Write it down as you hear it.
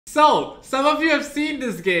So, some of you have seen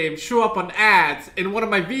this game show up on ads in one of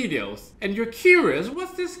my videos, and you're curious,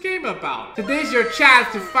 what's this game about? Today's your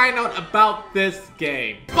chance to find out about this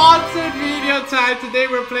game. Sponsored video time! Today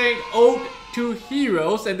we're playing Ode to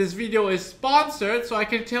Heroes, and this video is sponsored so I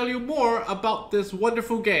can tell you more about this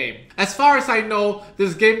wonderful game. As far as I know,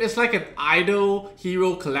 this game is like an idol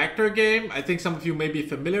hero collector game. I think some of you may be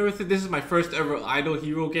familiar with it. This is my first ever idol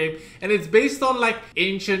hero game, and it's based on like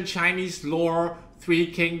ancient Chinese lore,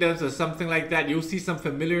 Three Kingdoms or something like that. You'll see some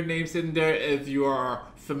familiar names in there if you are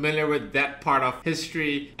familiar with that part of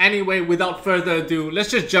history. Anyway, without further ado,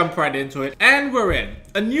 let's just jump right into it. And we're in.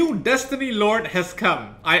 A new Destiny Lord has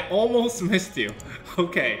come. I almost missed you.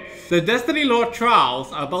 Okay. The Destiny Lord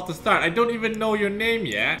trials are about to start. I don't even know your name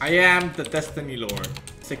yet. I am the Destiny Lord.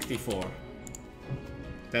 64.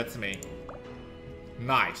 That's me.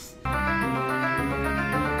 Nice.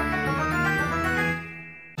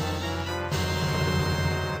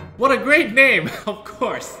 What a great name, of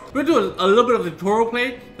course. We're gonna do a little bit of the tutorial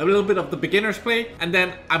play, a little bit of the beginner's play, and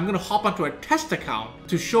then I'm gonna hop onto a test account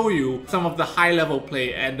to show you some of the high level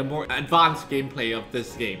play and the more advanced gameplay of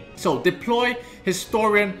this game. So, deploy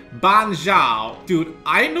Historian Ban Zhao. Dude,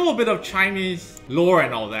 I know a bit of Chinese lore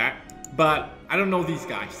and all that, but I don't know these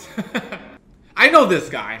guys. I know this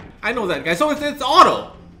guy. I know that guy. So it's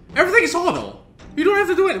auto. Everything is auto. You don't have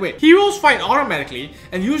to do it. Wait, heroes fight automatically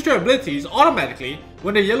and use their abilities automatically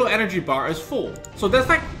when the yellow energy bar is full. So that's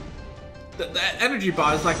like, the energy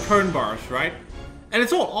bar is like turn bars, right? And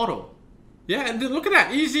it's all auto. Yeah, and look at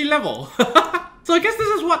that, easy level. So I guess this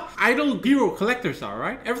is what idol hero collectors are,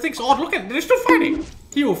 right? Everything's auto. Look at, they're still fighting.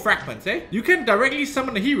 Hero fragments, eh? You can directly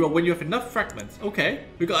summon a hero when you have enough fragments. Okay,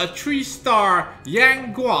 we got a 3-star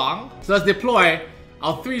Yang Guang. So let's deploy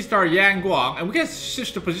our 3-star Yang Guang, and we can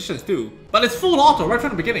switch the positions too. But it's full auto right from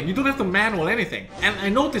the beginning. You don't have to manual anything. And I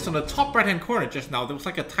noticed on the top right hand corner just now, there was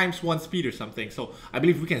like a ×1 speed or something. So I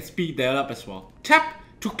believe we can speed that up as well. Tap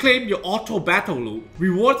to claim your auto battle loop.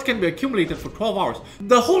 Rewards can be accumulated for 12 hours.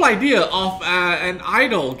 The whole idea of an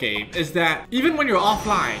idol game is that even when you're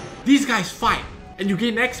offline, these guys fight. And you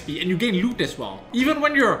gain XP and you gain loot as well. Even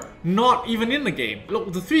when you're not even in the game.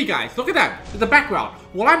 Look, the 3 guys, look at that, in the background.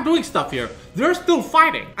 While I'm doing stuff here, they're still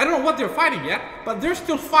fighting. I don't know what they're fighting yet, but they're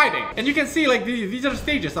still fighting. And you can see like these are the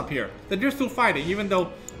stages up here, that they're still fighting, even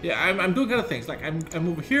though, yeah, I'm doing other things. Like I'm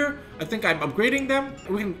over here, I think I'm upgrading them.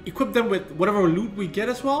 We can equip them with whatever loot we get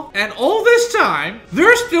as well. And all this time,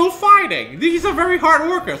 they're still fighting. These are very hard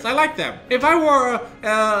workers, I like them. If I were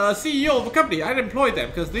a CEO of a company, I'd employ them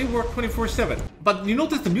because they work 24/7. But you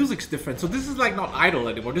notice the music's different, so this is like not idle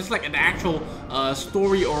anymore. This is like an actual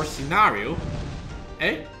story or scenario.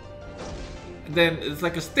 Eh? And then it's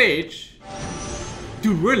like a stage.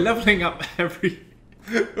 Dude, we're leveling up every...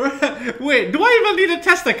 Wait, do I even need a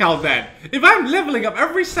test account then? If I'm leveling up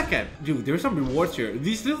every second. Dude, there's some rewards here.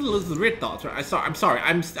 These little red dots, right? I'm sorry.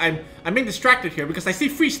 I'm being distracted here because I see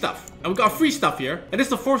free stuff. And we got free stuff here. And this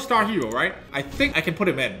is a 4-star hero, right? I think I can put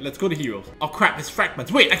him in. Let's go to heroes. Oh crap, his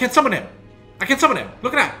fragments. Wait, I can summon him. I can summon him.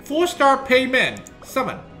 Look at that. 4-star payment.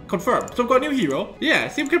 Summon. Confirm. So we've got a new hero. Yeah,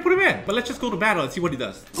 see, we can put him in. But let's just go to battle and see what he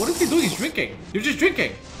does. What is he doing? He's drinking. You're just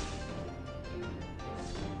drinking.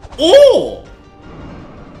 Oh!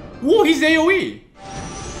 Whoa, he's AoE.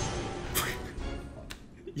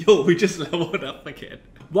 Yo, we just leveled up again.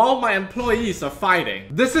 While my employees are fighting,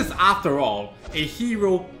 this is, after all, a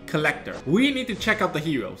hero collector. We need to check out the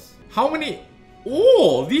heroes. How many?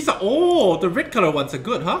 Oh, these are, oh, the red color ones are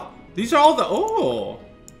good, huh? These are all the, oh.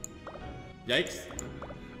 Yikes.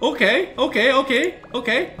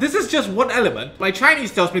 Okay. This is just one element. My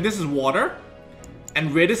Chinese tells me this is water,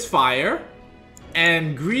 and red is fire,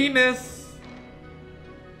 and green is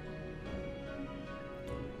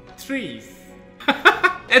trees.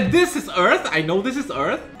 And this is earth. I know this is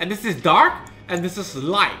earth. And this is dark. And this is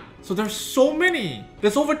light. So there's so many.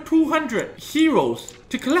 There's over 200 heroes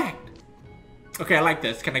to collect. Okay, I like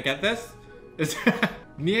this. Can I get this?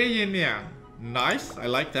 Nie Yin Yang. Nice. I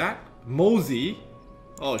like that. Mosey.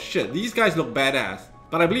 Oh shit. These guys look badass.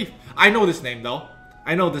 But I believe... I know this name though.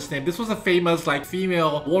 I know this name. This was a famous like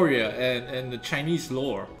female warrior in the Chinese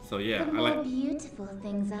lore. So yeah, the I like... more beautiful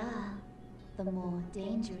things are, the more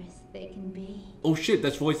dangerous they can be. Oh shit,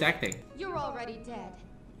 that's voice acting. You're already dead.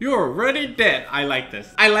 You're already dead. I like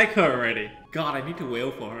this. I like her already. God, I need to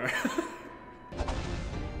wail for her.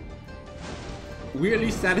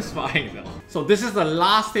 Weirdly satisfying though. So this is the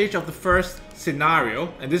last stage of the first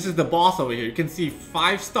scenario. And this is the boss over here. You can see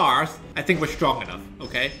 5 stars. I think we're strong enough,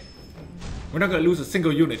 okay? We're not gonna lose a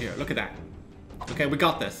single unit here. Look at that. Okay, we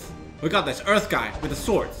got this. We got this. Earth guy with the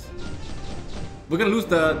swords. We're gonna lose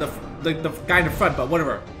the guy in the front, but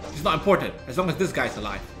whatever. It's not important, as long as this guy's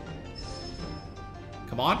alive.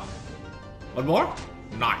 Come on. One more.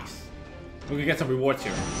 Nice. We're gonna get some rewards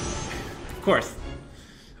here. Of course.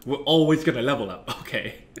 We're always gonna level up.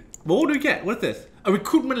 Okay. But what do we get? What is this? A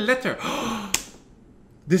recruitment letter.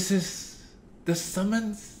 This is the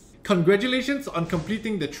summons. Congratulations on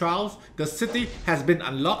completing the trials. The city has been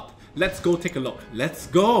unlocked. Let's go take a look. Let's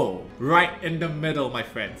go. Right in the middle, my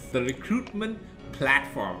friends. The recruitment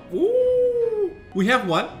platform. Ooh. We have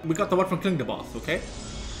one. We got the one from Killing the Boss, okay?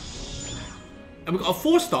 And we got a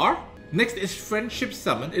 4-star. Next is Friendship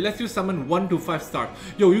Summon. It lets you summon 1 to 5 stars.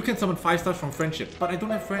 Yo, you can summon 5 stars from Friendship, but I don't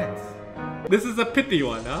have friends. This is a pity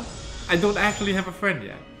one, huh? I don't actually have a friend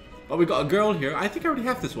yet. But we got a girl here. I think I already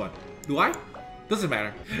have this one. Do I? Doesn't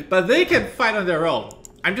matter. But they can fight on their own.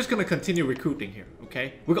 I'm just gonna continue recruiting here,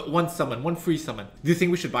 okay? We got 1 summon, 1 free summon. Do you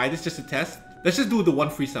think we should buy this just to test? Let's just do the 1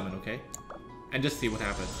 free summon, okay? And just see what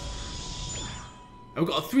happens. And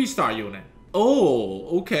we got a 3-star unit.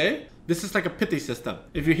 Oh, okay. This is like a pity system.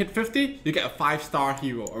 If you hit 50, you get a 5-star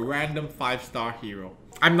hero, a random 5-star hero.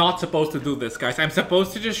 I'm not supposed to do this, guys. I'm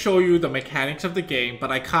supposed to just show you the mechanics of the game,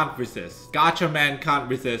 but I can't resist. Gacha man can't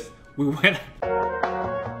resist.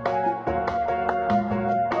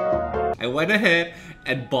 I went ahead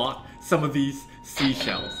and bought some of these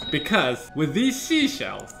seashells. Because with these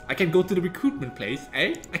seashells, I can go to the recruitment place,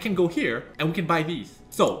 eh? I can go here and we can buy these.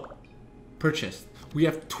 So, purchased. We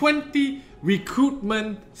have 20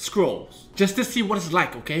 recruitment scrolls. Just to see what it's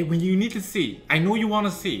like, okay? When you need to see. I know you want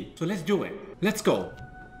to see. So let's do it. Let's go.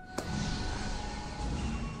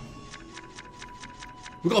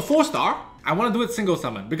 We got a 4-star. I want to do it single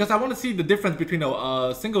summon because I want to see the difference between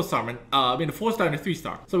a single summon, a 4-star and a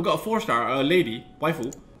 3-star. So we got a 4-star, a lady,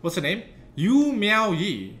 waifu. What's her name? Yu Miao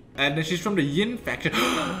Yi. And then she's from the Yin faction.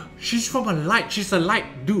 She's from a light. She's a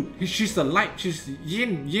light, dude. She's a light. She's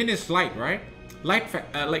Yin. Yin is light, right? Light,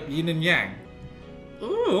 like Yin and Yang.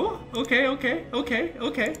 Ooh, okay.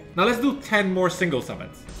 Now let's do 10 more single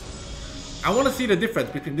summons. I want to see the difference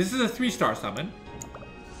between. This is a 3-star summon.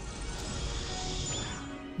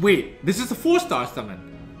 Wait, this is a 4-star summon.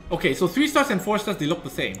 Okay, so 3 stars and 4 stars, they look the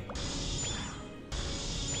same.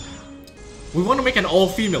 We want to make an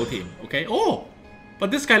all-female team, okay? Oh, but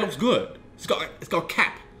this guy looks good. It's got a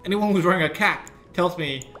cap. Anyone who's wearing a cap tells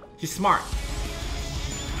me he's smart.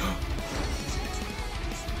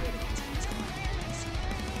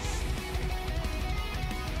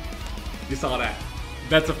 You saw that?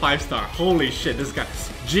 That's a 5-star. Holy shit, this guy.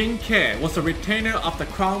 Jin Ke was a retainer of the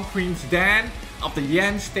Crown Prince Dan of the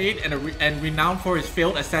Yan state and renowned for his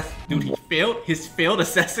failed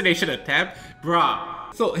assassination attempt.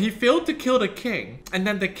 Bruh. So he failed to kill the king, and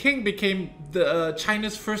then the king became the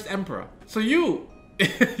China's first emperor. So you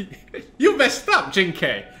you messed up, Jin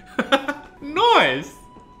Ke. Nice.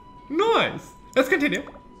 Let's continue.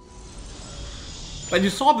 But you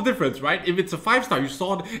saw the difference, right? If it's a 5-star, you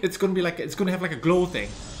saw it's gonna be like it's gonna have like a glow thing.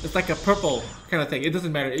 It's like a purple kind of thing. It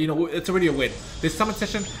doesn't matter, you know. It's already a win. This summon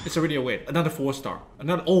session, it's already a win. Another 4-star.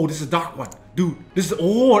 Another. Oh, this is a dark one, dude. This is.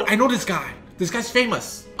 Oh, I know this guy. This guy's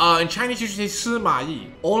famous. In Chinese, you should say Sima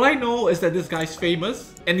Yi. All I know is that this guy's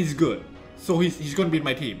famous and he's good. So he's gonna be in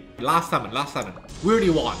my team. Last summon. We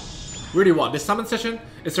already won. This summon session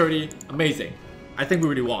is already amazing. I think we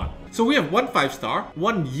already won. So we have 1 5-star,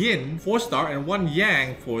 1 Yin 4-star, and 1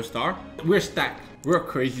 Yang 4-star. We're stacked. We're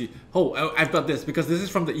crazy. Oh, I've got this because this is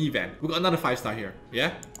from the event. We got another 5-star here.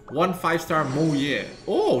 Yeah? 1 5-star Mo Ye.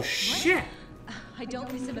 Oh shit! I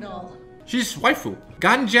don't miss him at all. She's waifu.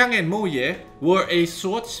 Ganjiang and Mo Ye were a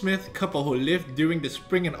swordsmith couple who lived during the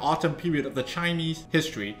spring and autumn period of the Chinese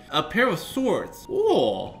history. A pair of swords.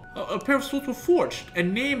 Oh, a pair of swords were forged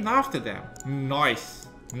and named after them. Nice.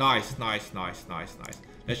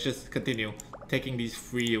 Let's just continue taking these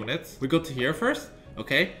free units. We go to here first.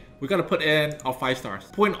 Okay. We gotta put in our 5 stars.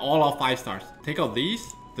 Put in all our 5 stars. Take out these.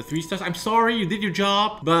 The 3 stars. I'm sorry, you did your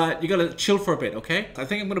job, but you gotta chill for a bit, okay? I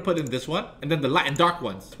think I'm gonna put in this one, and then the light and dark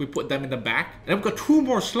ones. We put them in the back, and then we've got 2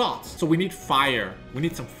 more slots. So we need fire. We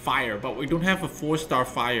need some fire, but we don't have a 4-star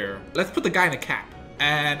fire. Let's put the guy in a cap,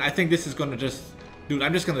 and I think this is gonna just, dude.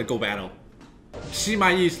 I'm just gonna go battle.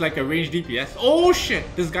 Sima Yi is like a ranged DPS. Oh shit!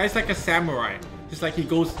 This guy's like a samurai. Just like he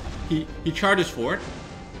goes, he charges for it.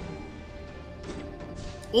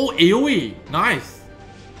 Oh, AoE! Nice.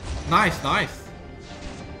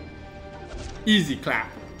 Easy clap.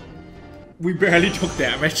 We barely took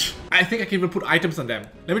damage. I think I can even put items on them.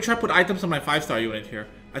 Let me try to put items on my 5-star unit here.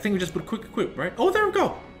 I think we just put quick equip, right? Oh, there we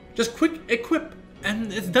go. Just quick equip,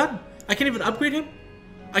 and it's done. I can't even upgrade him.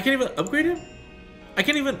 I can't even.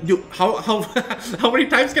 How many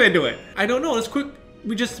times can I do it? I don't know. It's quick.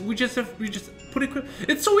 We just put equip.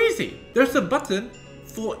 It's so easy. There's a button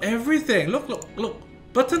for everything. Look.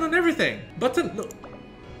 Button on everything. Button. Look.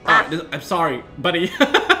 Alright, I'm sorry, buddy.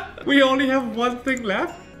 We only have one thing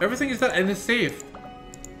left. Everything is done and it's saved.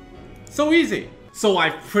 So easy. So I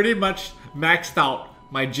pretty much maxed out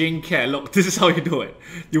my Jing Ke. Look, this is how you do it.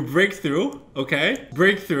 You break through, okay?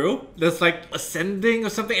 Break through. There's like ascending or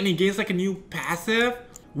something and he gains like a new passive.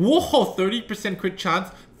 Whoa, 30% crit chance,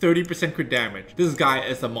 30% crit damage. This guy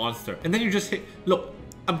is a monster. And then you just hit, look,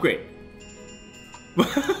 upgrade.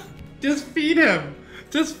 Just feed him.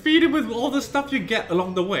 Just feed him with all the stuff you get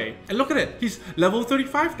along the way. And look at it, he's level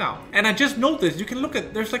 35 now. And I just noticed, you can look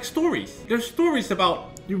at, there's like stories. There's stories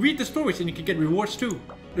about, you read the stories and you can get rewards too.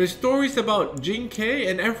 There's stories about Jing Ke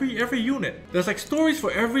and every unit. There's like stories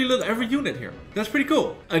for every unit here. That's pretty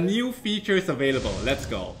cool. A new feature is available. Let's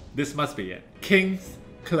go. This must be it. King's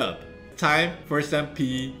Club. Time for some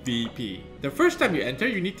PvP. The first time you enter,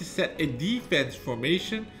 you need to set a defense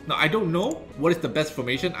formation. Now, I don't know what is the best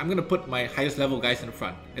formation. I'm gonna put my highest level guys in the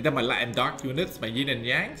front. And then my light and dark units, my yin and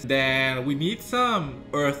yangs. Then we need some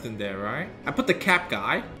earth in there, right? I put the cap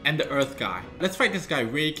guy and the earth guy. Let's fight this guy,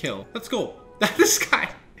 Ray Kill. Let's go. This guy.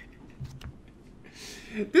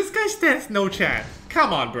 This guy stands no chance.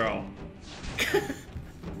 Come on, bro.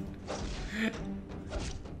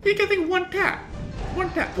 You're getting one tap. One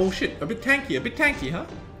tap. Oh shit. A bit tanky, huh?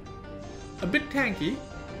 A bit tanky.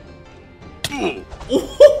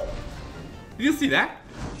 Oh! Did you see that?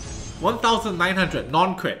 1,900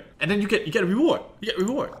 non-crit. And then you get a reward. You get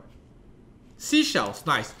reward. Seashells,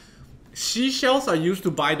 nice. Seashells are used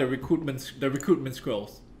to buy the recruitment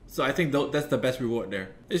scrolls. So I think that's the best reward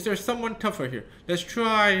there. Is there someone tougher here? Let's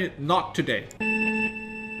try not today.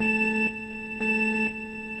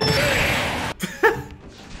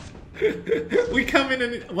 We come in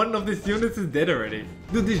and one of these units is dead already.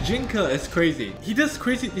 Dude, this Jinka is crazy. He does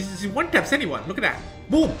crazy. He one taps anyone. Look at that.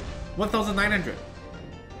 Boom. 1,900.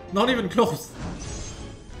 Not even close.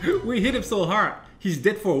 We hit him so hard. He's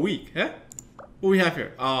dead for a week. Huh? What do we have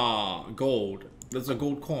here? Ah, gold. Those are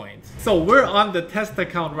gold coins. So we're on the test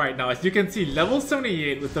account right now. As you can see, level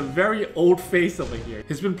 78 with a very old face over here.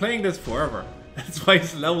 He's been playing this forever. That's why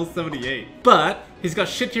he's level 78. But he's got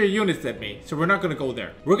shittier units than me, so we're not gonna go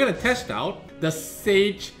there. We're gonna test out the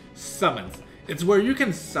Sage Summons. It's where you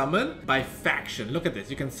can summon by faction. Look at this.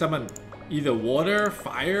 You can summon either water,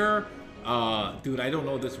 fire, dude, I don't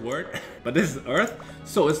know this word, but this is earth.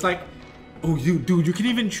 So it's like, oh, dude, you can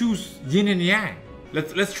even choose yin and yang.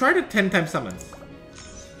 Let's try the 10 times summons.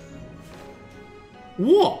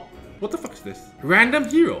 Whoa! What the fuck is this? Random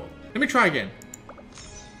hero. Let me try again.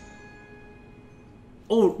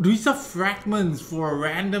 Oh, these are fragments for a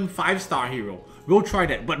random 5-star hero. We'll try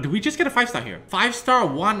that. But do we just get a 5-star here? 5-star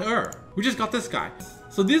 1 We just got this guy.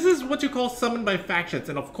 So this is what you call summon by factions.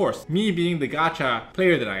 And of course, me being the gacha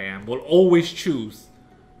player that I am, will always choose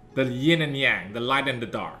the yin and yang, the light and the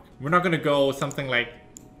dark. We're not gonna go something like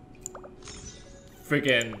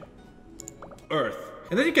friggin' earth.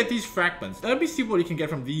 And then you get these fragments. Let me see what you can get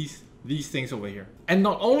from these things over here. And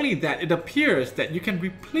not only that, it appears that you can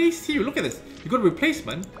replace hero. Look at this. You go to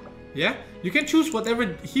replacement. Yeah? You can choose whatever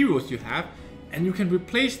heroes you have and you can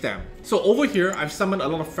replace them. So over here, I've summoned a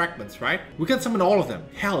lot of fragments, right? We can summon all of them.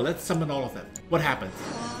 Hell, let's summon all of them. What happens?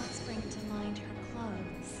 Clouds bring to mind her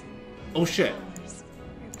clothes. Oh shit.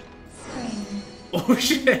 Spring. Oh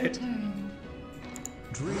shit.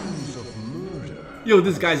 Dreams of murder. Yo,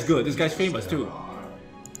 this guy's good. This guy's famous too.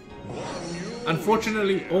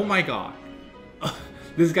 Unfortunately, oh my god.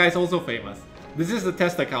 This guy's also famous. This is the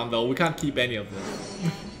test account though. We can't keep any of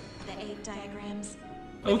this. The 8 diagrams.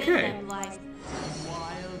 Okay.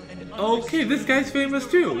 Okay, this guy's famous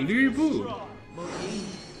too. Liu Bu.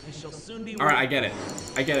 Alright, I get it.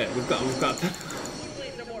 I get it. We've got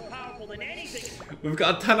we've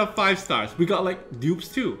got a ton of 5 stars. We got like dupes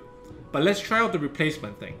too. But let's try out the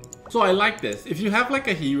replacement thing. So I like this. If you have like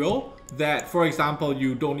a hero that, for example,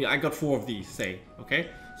 you don't need, I got 4 of these, say, okay?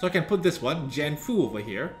 So I can put this one, Jen Fu, over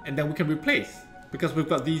here, and then we can replace. Because we've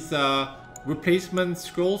got these replacement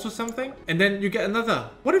scrolls or something. And then you get another.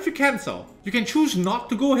 What if you cancel? You can choose not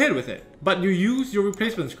to go ahead with it, but you use your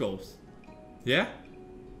replacement scrolls. Yeah?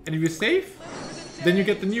 And if you save, then you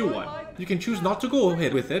get the new one. You can choose not to go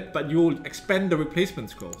ahead with it, but you'll expend the replacement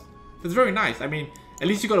scrolls. That's very nice. I mean, at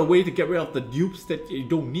least you got a way to get rid of the dupes that you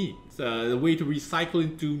don't need. It's a way to recycle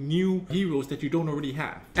into new heroes that you don't already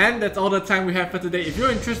have. And that's all the time we have for today. If you're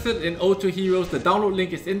interested in O2 Heroes, the download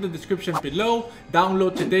link is in the description below.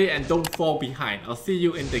 Download today and don't fall behind. I'll see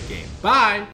you in the game. Bye!